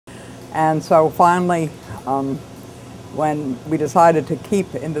And so finally, when we decided to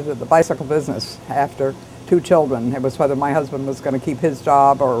keep into the bicycle business after 2 children, it was whether my husband was going to keep his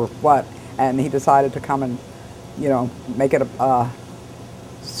job or what, and he decided to come and, you know, make it a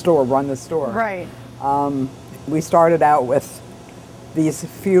store, run the store. Right. We started out with these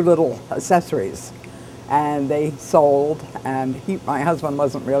few little accessories, and they sold, and my husband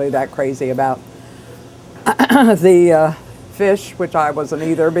wasn't really that crazy about the fish, which I wasn't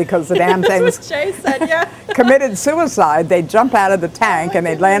either, because the damn things Jay said, yeah. committed suicide. They'd jump out of the tank and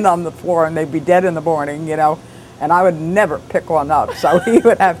they'd land on the floor and they'd be dead in the morning, you know, and I would never pick one up, so he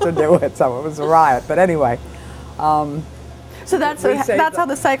would have to do it, so it was a riot. But anyway. So that's how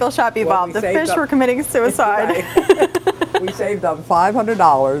the cycle shop evolved. The fish were committing suicide. Right. We saved up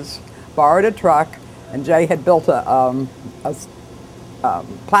 $500, borrowed a truck, and Jay had built a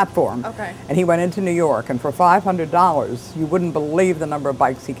platform. Okay. And he went into New York, and for $500, you wouldn't believe the number of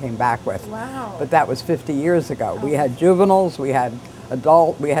bikes he came back with. Wow. But that was 50 years ago. We had juveniles, we had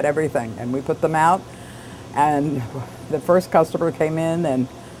adult, we had everything, and we put them out. And the first customer came in and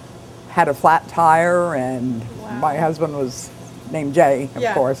had a flat tire, and my husband was named Jay, of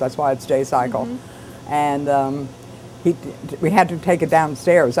course, that's why it's Jay Cycle. And we had to take it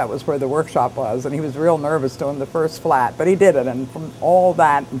downstairs. That was where the workshop was, and he was real nervous doing the first flat, but he did it, and from all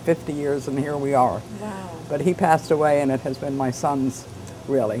that in 50 years, and here we are. Wow. But he passed away, and it has been my son's,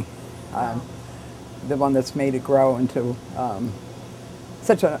 really, the one that's made it grow into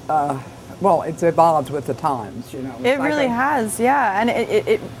such a, well, it's evolved with the times, you know. It really has, yeah, and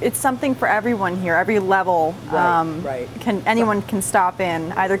it's something for everyone here, every level. Right. Anyone can stop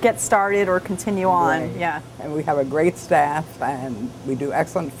in, either get started or continue on. Right. Yeah. And we have a great staff, and we do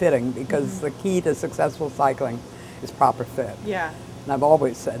excellent fitting, because the key to successful cycling is proper fit. Yeah. And I've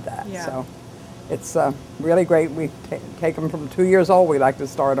always said that. Yeah. So it's really great. We take them from 2 years old. We like to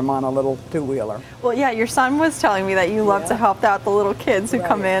start them on a little 2-wheeler. Well, yeah, your son was telling me that you love to help out the little kids who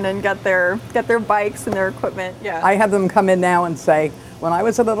come in and get their bikes and their equipment. Yeah. I have them come in now and say, when I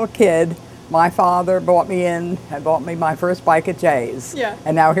was a little kid, my father brought me in and bought me my first bike at Jay's. Yeah.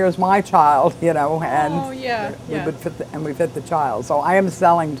 And now here's my child, you know, and we fit the child. So I am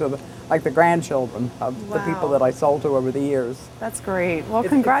selling to the grandchildren of the people that I sold to over the years. That's great. Well,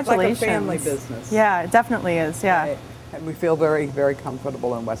 congratulations. It's like a family business. Yeah, it definitely is. Yeah. Right. And we feel very, very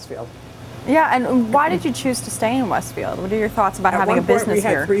comfortable in Westfield. Yeah, and why did you choose to stay in Westfield? What are your thoughts about having a business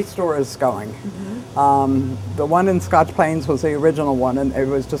here? We had 3 stores going. The one in Scotch Plains was the original one, and it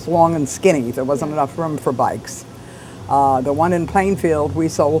was just long and skinny. There wasn't enough room for bikes. The one in Plainfield we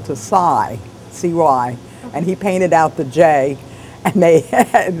sold to CY, and he painted out the J and made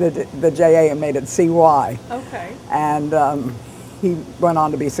the JA and made it CY. Okay. And he went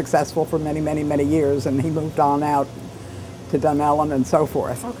on to be successful for many, many, many years, and he moved on out to Dunellen and so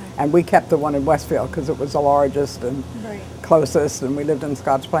forth. Okay. And we kept the one in Westfield because it was the largest and closest, and we lived in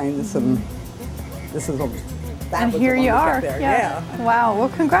Scotch Plains, and this is and here you are. Yeah. Wow. Well,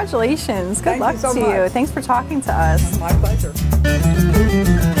 congratulations. Good luck to you. Thanks for talking to us. My pleasure.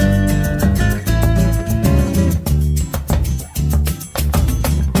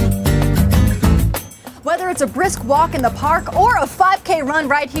 Whether it's a brisk walk in the park or a 5K run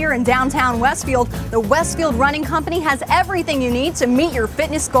right here in downtown Westfield, the Westfield Running Company has everything you need to meet your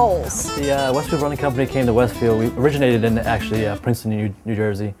fitness goals. The Westfield Running Company came to Westfield. We originated in actually Princeton, New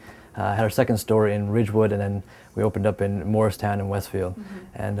Jersey. Had our second store in Ridgewood, and then we opened up in Morristown and Westfield.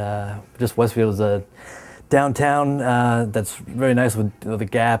 And just Westfield is a downtown that's very nice with the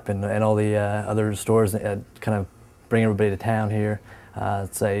Gap and all the other stores that kind of bring everybody to town here.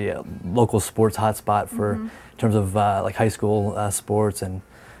 It's a local sports hotspot for in terms of like high school sports and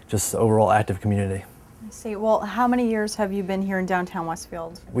just overall active community. I see. Well, how many years have you been here in downtown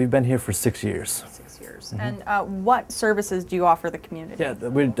Westfield? We've been here for 6 years. 6 years. And what services do you offer the community? Yeah,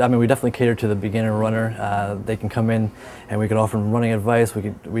 we definitely cater to the beginner runner. They can come in and we can offer them running advice.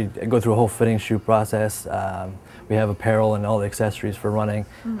 We go through a whole fitting shoe process. We have apparel and all the accessories for running.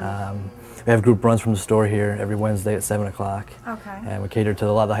 We have group runs from the store here every Wednesday at 7 o'clock. Okay. And we cater to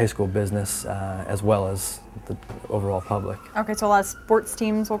a lot of the high school business as well as the overall public. Okay, so a lot of sports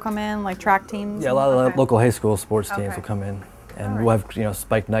teams will come in, like track teams? Yeah, a lot of the local high school sports teams will come in. And we'll have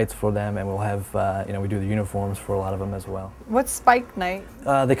spike nights for them, and we'll have we do the uniforms for a lot of them as well. What's spike night?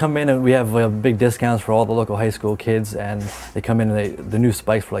 They come in and we have big discounts for all the local high school kids, and they come in and the new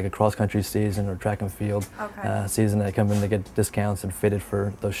spikes for like a cross country season or track and field season. They come in, they get discounts and fitted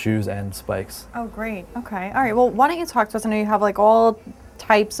for those shoes and spikes. Oh, great. Okay. All right. Well, why don't you talk to us? I know you have like all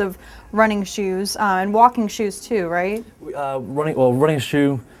types of running shoes and walking shoes too, right? Running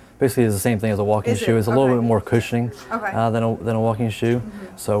shoe. basically is the same thing as a walking shoe. It's a little bit more cushioning than a walking shoe.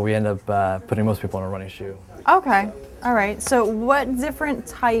 So we end up putting most people on a running shoe. Okay. All right. So what different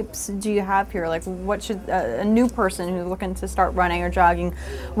types do you have here? Like what should a new person who's looking to start running or jogging,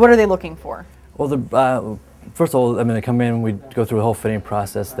 what are they looking for? Well, first of all, I'm going to come in, we go through a whole fitting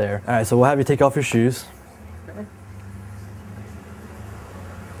process there. All right, so we'll have you take off your shoes.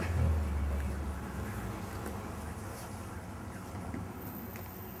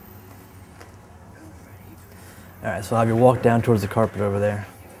 All right, so I'll have you walk down towards the carpet over there.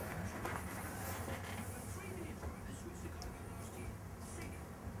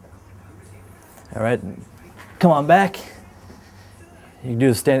 All right, come on back. You can do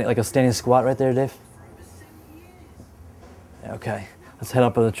a standing squat right there, Dave. Okay, let's head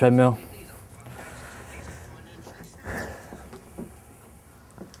up to the treadmill.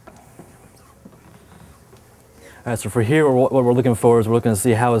 All right, so for here, what we're looking for is we're looking to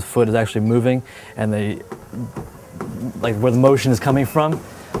see how his foot is actually moving and where the motion is coming from.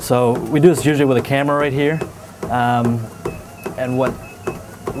 So we do this usually with a camera right here. And what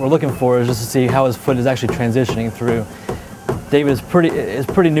we're looking for is just to see how his foot is actually transitioning through. David is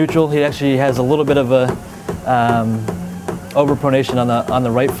pretty neutral. He actually has a little bit of a overpronation on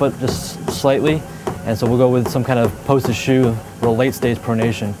the right foot, just slightly. And so we'll go with some kind of posted shoe, real late stage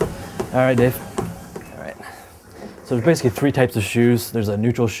pronation. All right, Dave. So there's basically 3 types of shoes. There's a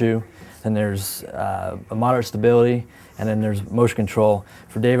neutral shoe, then there's a moderate stability, and then there's motion control.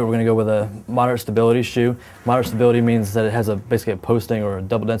 For David, we're going to go with a moderate stability shoe. Moderate stability means that it has basically a posting or a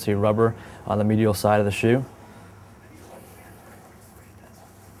double density rubber on the medial side of the shoe.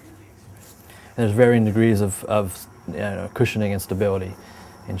 And there's varying degrees of cushioning and stability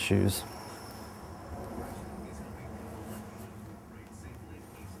in shoes.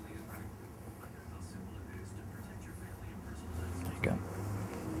 Go. All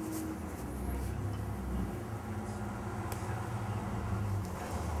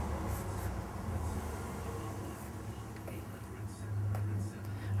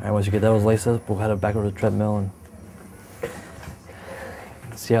right, once you get those laced up, we'll head back over to the treadmill and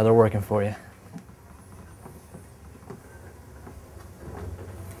see how they're working for you.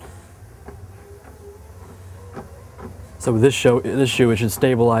 So with this shoe, it should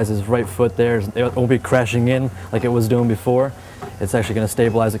stabilize his right foot there. It won't be crashing in like it was doing before. It's actually going to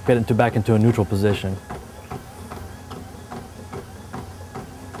stabilize it, get it back into a neutral position.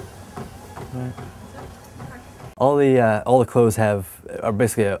 Right. All the clothes are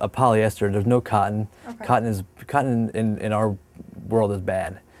basically a polyester. There's no cotton. Okay. Cotton in our world is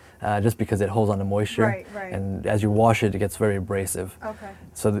bad, just because it holds on to moisture. Right. And as you wash it, it gets very abrasive. Okay.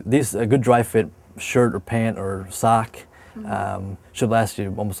 So a good dry fit shirt or pant or sock should last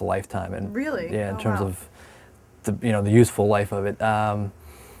you almost a lifetime. And really? Yeah, in terms of the useful life of it.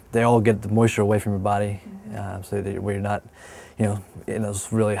 They all get the moisture away from your body, so that where you're not, in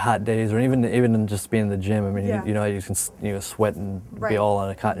those really hot days, or even just being in the gym. I mean, you can sweat and be all on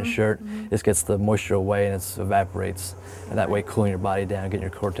a cotton shirt. This gets the moisture away and it evaporates, and that way cooling your body down, getting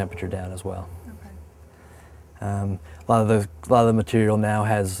your core temperature down as well. Okay. A lot of the material now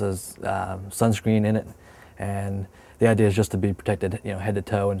has sunscreen in it, and the idea is just to be protected, head to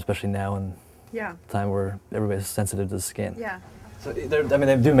toe, and especially now in time where everybody's sensitive to the skin. Yeah. So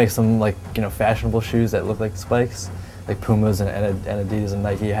they do make some fashionable shoes that look like spikes, like Pumas and Adidas and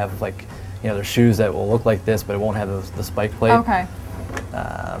Nike have there's shoes that will look like this, but it won't have the spike plate. Okay.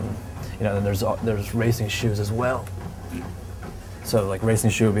 Then there's racing shoes as well. So racing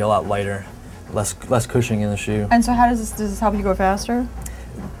shoe would be a lot lighter, less cushioning in the shoe. And so how does this help you go faster?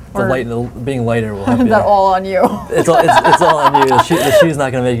 Being lighter will help you. Is that all on you? It's all on you. The shoe's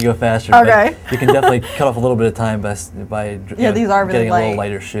not going to make you go faster. Okay. But you can definitely cut off a little bit of time by these are really getting light. a little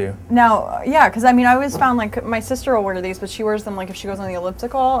lighter shoe. Now, yeah, because I always found my sister will wear these, but she wears them if she goes on the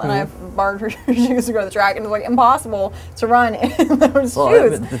elliptical, and I've borrowed her shoes to go to the track, and it's impossible to run in those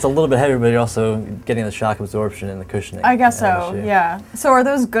shoes. It's a little bit heavier, but you're also getting the shock absorption and the cushioning. I guess so. Yeah. So are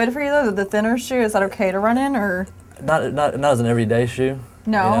those good for you though? The thinner shoe, is that okay to run in, or? Not as an everyday shoe.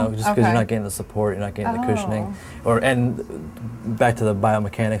 No, just because you're not getting the support, you're not getting the cushioning, and back to the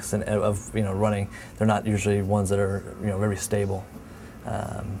biomechanics of running, they're not usually ones that are very stable.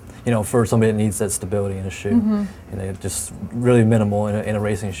 For somebody that needs that stability in a shoe, just really minimal in a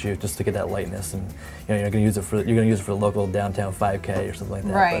racing shoe, just to get that lightness, and you're going to use it for the local downtown 5K or something like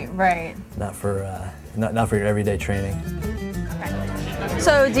that. Right. Not for your everyday training.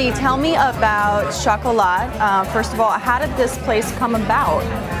 So Dee, tell me about Xocolatz. First of all, how did this place come about?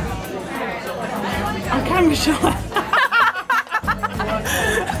 I'm kind of sure.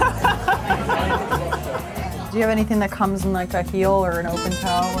 Do you have anything that comes in like a heel or an open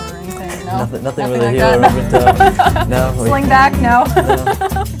toe or anything? No? Nothing with a like heel or that? open toe. No. Sling back? No.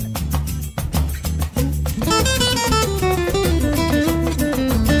 No.